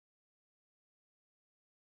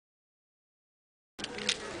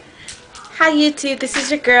Hi YouTube, this is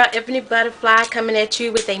your girl Ebony Butterfly coming at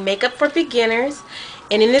you with a makeup for beginners.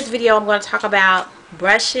 And in this video I'm going to talk about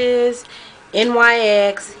brushes,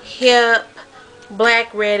 NYX, Hip,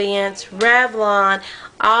 Black Radiance, Revlon,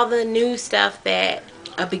 all the new stuff that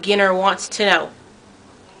a beginner wants to know,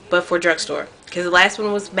 but for drugstore. Because the last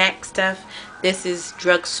one was MAC stuff. This is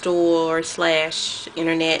drugstore slash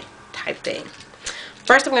internet type thing.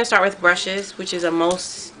 First I'm going to start with brushes, which is a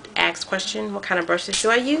most asked question. What kind of brushes do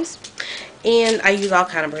I use? And I use all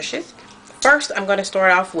kind of brushes. First I'm going to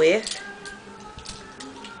start off with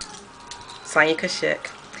Sonia Kashuk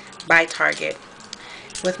by Target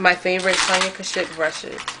with my favorite Sonia Kashuk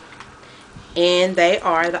brushes. And they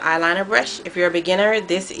are the eyeliner brush. If you're a beginner,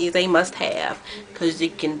 this is a must-have because you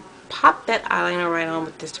can pop that eyeliner right on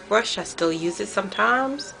with this brush. I still use it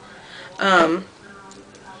sometimes.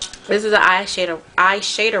 This is an eye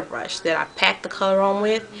shader brush that I pack the color on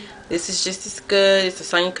with. This is just as good. It's a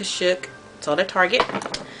Sonia Kashuk. It's on at Target.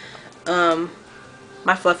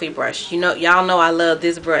 My fluffy brush. Y'all know I love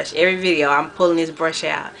this brush. Every video I'm pulling this brush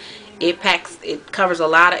out. It covers a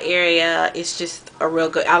lot of area. It's just a real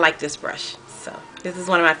good. I like this brush. So this is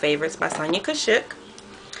one of my favorites by Sonia Kashuk.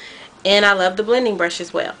 And I love the blending brush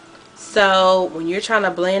as well. So when you're trying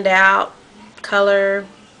to blend out color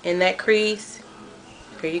in that crease,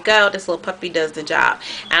 here you go. This little puppy does the job.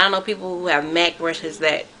 And I know people who have MAC brushes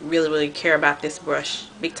that really care about this brush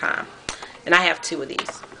big time. And I have two of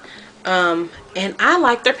these. And I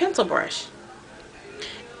like their pencil brush.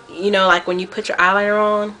 You know, like when you put your eyeliner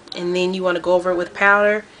on and then you want to go over it with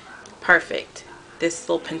powder. Perfect. This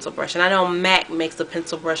little pencil brush. And I know MAC makes a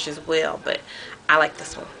pencil brush as well, but I like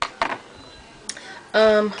this one.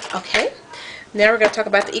 Okay. Now we're going to talk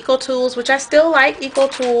about the Eco Tools, which I still like Eco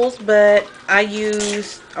Tools, but I'm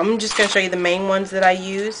just going to show you the main ones that I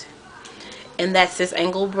use. And that's this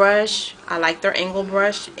angle brush. I like their angle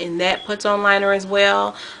brush, and that puts on liner as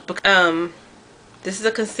well. This is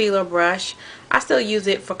a concealer brush. I still use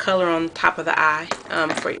it for color on the top of the eye.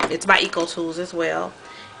 It's by Eco Tools as well.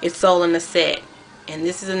 It's sold in the set, and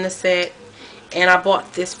this is in the set. And I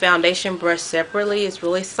bought this foundation brush separately. It's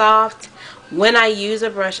really soft. When I use a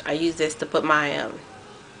brush, I use this to put my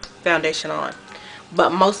foundation on.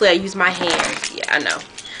 But mostly I use my hands. Yeah, I know.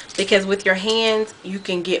 Because with your hands, you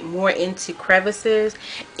can get more into crevices.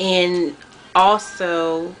 And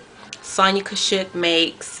also, Sonia Kashuk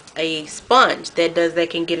makes a sponge that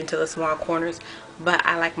can get into the small corners. But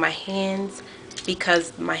I like my hands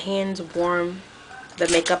because my hands warm the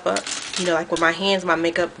makeup up. You know, like with my hands, my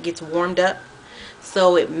makeup gets warmed up.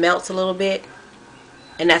 So it melts a little bit.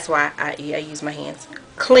 And that's why I use my hands.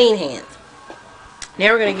 Clean hands.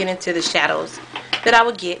 Now we're going to get into the shadows that I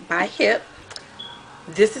would get by Hip.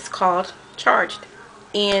 This is called Charged.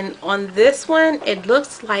 And on this one, it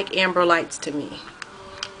looks like Amber Lights to me.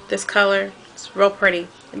 This color, it's real pretty.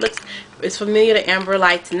 It's familiar to Amber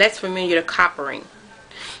Lights, and that's familiar to coppering.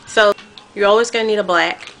 So you're always going to need a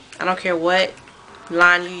black. I don't care what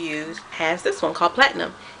line you use. Has this one called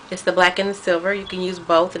Platinum. It's the black and the silver. You can use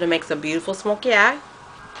both, and it makes a beautiful smoky eye.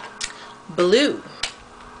 Blue.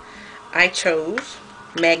 I chose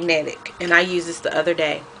Magnetic, and I used this the other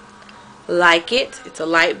day. Like it. It's a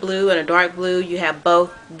light blue and a dark blue. You have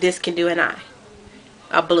both. This can do an eye.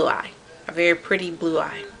 A blue eye. A very pretty blue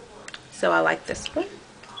eye. So I like this one.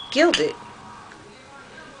 Gilded.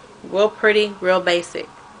 Real pretty, real basic.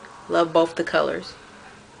 Love both the colors.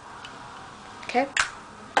 Okay.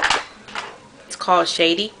 It's called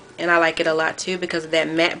Shady, and I like it a lot too because of that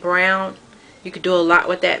matte brown. You could do a lot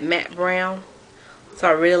with that matte brown. So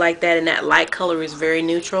I really like that, and that light color is very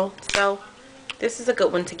neutral. So this is a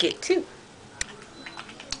good one to get too.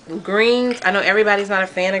 Greens. I know everybody's not a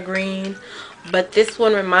fan of green, but this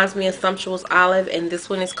one reminds me of Sumptuous Olive, and this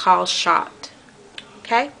one is called Shot.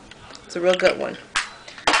 Okay? It's a real good one.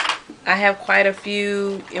 I have quite a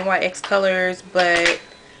few NYX colors, but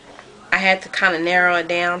I had to kind of narrow it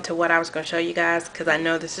down to what I was going to show you guys because I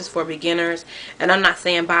know this is for beginners, and I'm not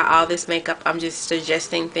saying buy all this makeup. I'm just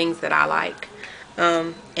suggesting things that I like.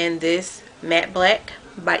 And this Matte Black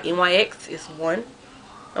by NYX is one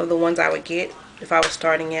of the ones I would get if I was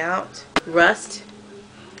starting out. Rust.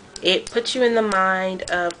 It puts you in the mind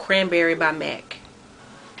of Cranberry by MAC.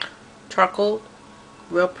 Charcoal.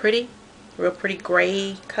 Real pretty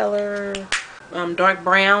gray color. Dark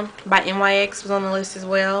Brown by NYX was on the list as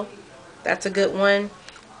well. That's a good one.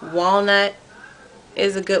 Walnut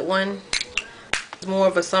is a good one. It's more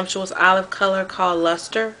of a Sumptuous Olive color called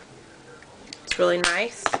Luster. It's really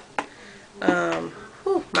nice.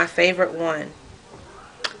 My favorite one.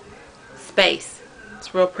 Space.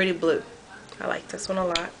 It's real pretty blue. I like this one a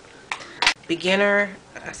lot. Beginner,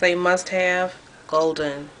 I say must have.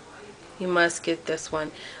 Golden. You must get this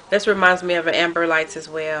one. This reminds me of an Amber Lights as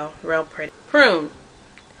well. Real pretty. Prune.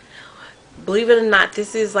 Believe it or not,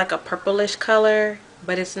 this is like a purplish color,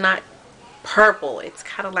 but it's not purple. It's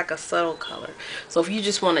kind of like a subtle color. So if you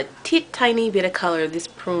just want a tiny bit of color, this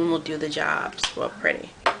prune will do the job. It's real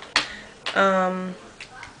pretty.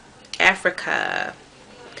 Africa.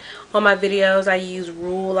 On my videos, I use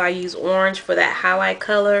Rule. I use orange for that highlight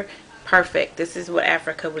color. Perfect. This is what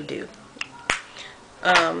Africa would do.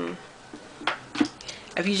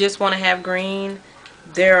 If you just want to have green,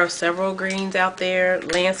 there are several greens out there.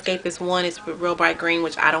 Landscape is one. It's real bright green,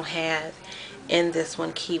 which I don't have. And this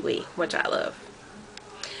one, Kiwi, which I love.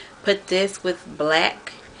 Put this with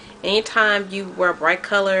black. Anytime you wear a bright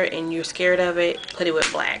color and you're scared of it, put it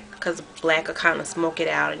with black. Because black will kind of smoke it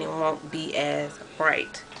out and it won't be as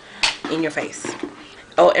bright in your face.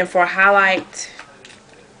 Oh, and for highlight,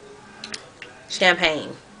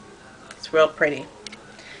 champagne. It's real pretty.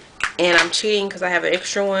 And I'm cheating because I have an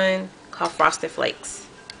extra one called Frosted Flakes.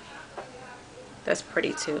 That's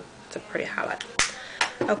pretty too. It's a pretty highlight.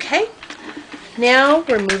 Okay, now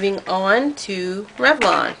we're moving on to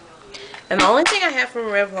Revlon. And the only thing I have from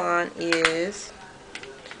Revlon is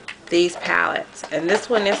these palettes. And this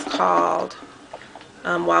one is called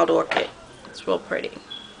Wild Orchid. It's real pretty.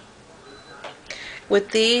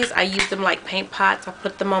 With these, I use them like paint pots. I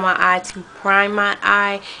put them on my eye to prime my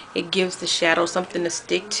eye. It gives the shadow something to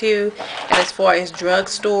stick to. And as far as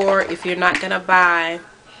drugstore, if you're not going to buy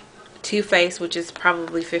Too Faced, which is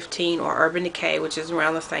probably $15, or Urban Decay, which is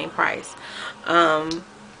around the same price,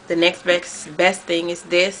 the next best thing is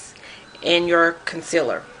this and your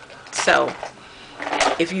concealer. So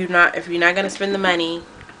if you're not going to spend the money,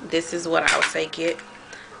 this is what I would say get.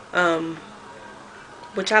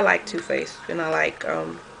 Which I like Too Faced and I like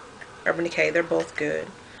Urban Decay. They're both good,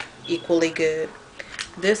 equally good.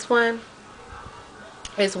 This one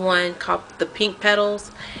is one called the Pink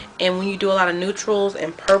Petals, and when you do a lot of neutrals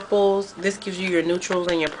and purples, this gives you your neutrals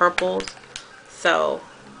and your purples. So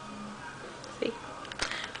see,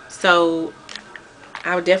 so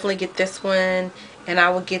I would definitely get this one, and I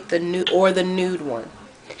would get the nude one.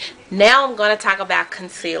 Now I'm going to talk about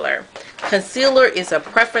concealer. Concealer is a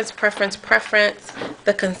preference.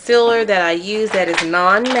 The concealer that I use that is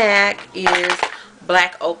non-MAC is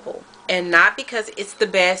Black Opal. And not because it's the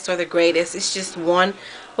best or the greatest. It's just one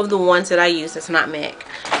of the ones that I use that's not MAC.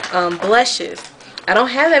 Blushes. I don't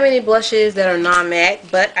have that many blushes that are non-MAC,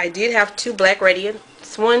 but I did have 2 Black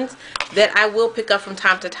Radiance ones that I will pick up from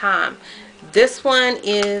time to time. This one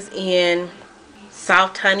is in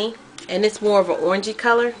Soft Honey, and it's more of an orangey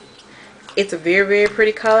color. It's a very, very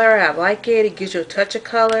pretty color. I like it. It gives you a touch of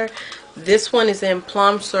color. This one is in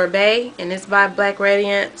Plum Sorbet, and it's by Black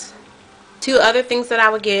Radiance. 2 other things that I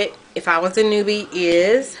would get if I was a newbie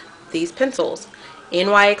is these pencils.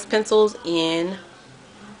 NYX pencils in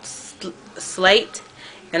Slate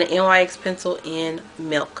and an NYX pencil in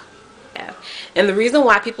Milk. And the reason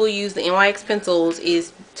why people use the NYX pencils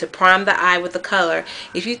is to prime the eye with the color.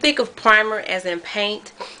 If you think of primer as in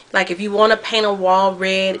paint, like if you want to paint a wall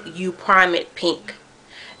red, you prime it pink.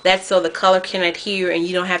 That's so the color can adhere and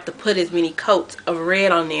you don't have to put as many coats of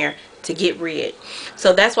red on there to get red.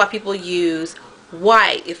 So that's why people use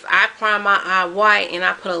white. If I prime my eye white and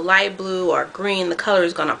I put a light blue or green, the color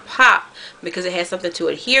is going to pop because it has something to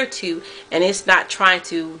adhere to, and it's not trying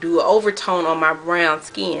to do an overtone on my brown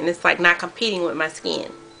skin. It's like not competing with my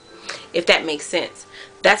skin, if that makes sense.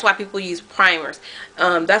 That's why people use primers.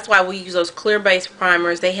 That's why we use those clear base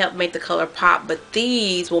primers. They help make the color pop, but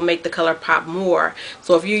these will make the color pop more.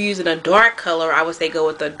 So if you're using a dark color, I would say go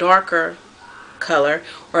with a darker color,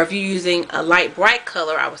 or if you're using a light bright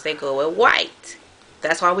color, I would say go with white.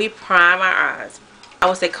 That's why we prime our eyes. I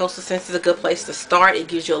would say Coastal Scents is a good place to start. It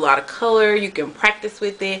gives you a lot of color. You can practice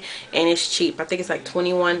with it, and it's cheap. I think it's like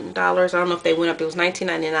 $21. I don't know if they went up. It was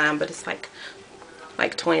 $19.99, but it's like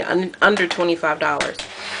under $25.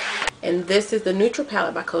 And this is the Neutral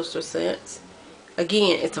Palette by Coastal Scents.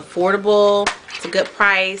 Again, it's affordable. It's a good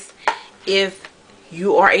price. If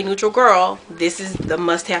you are a neutral girl, this is the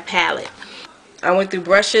must-have palette. I went through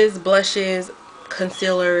brushes, blushes,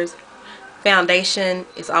 concealers. Foundation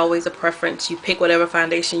is always a preference. You pick whatever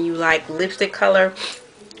foundation you like. Lipstick color,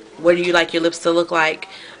 what do you like your lips to look like?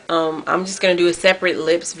 I'm just going to do a separate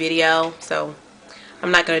lips video, so I'm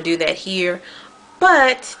not going to do that here.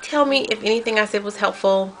 But tell me if anything I said was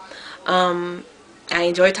helpful. I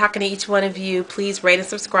enjoy talking to each one of you. Please rate and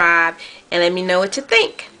subscribe and let me know what you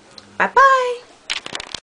think. Bye bye.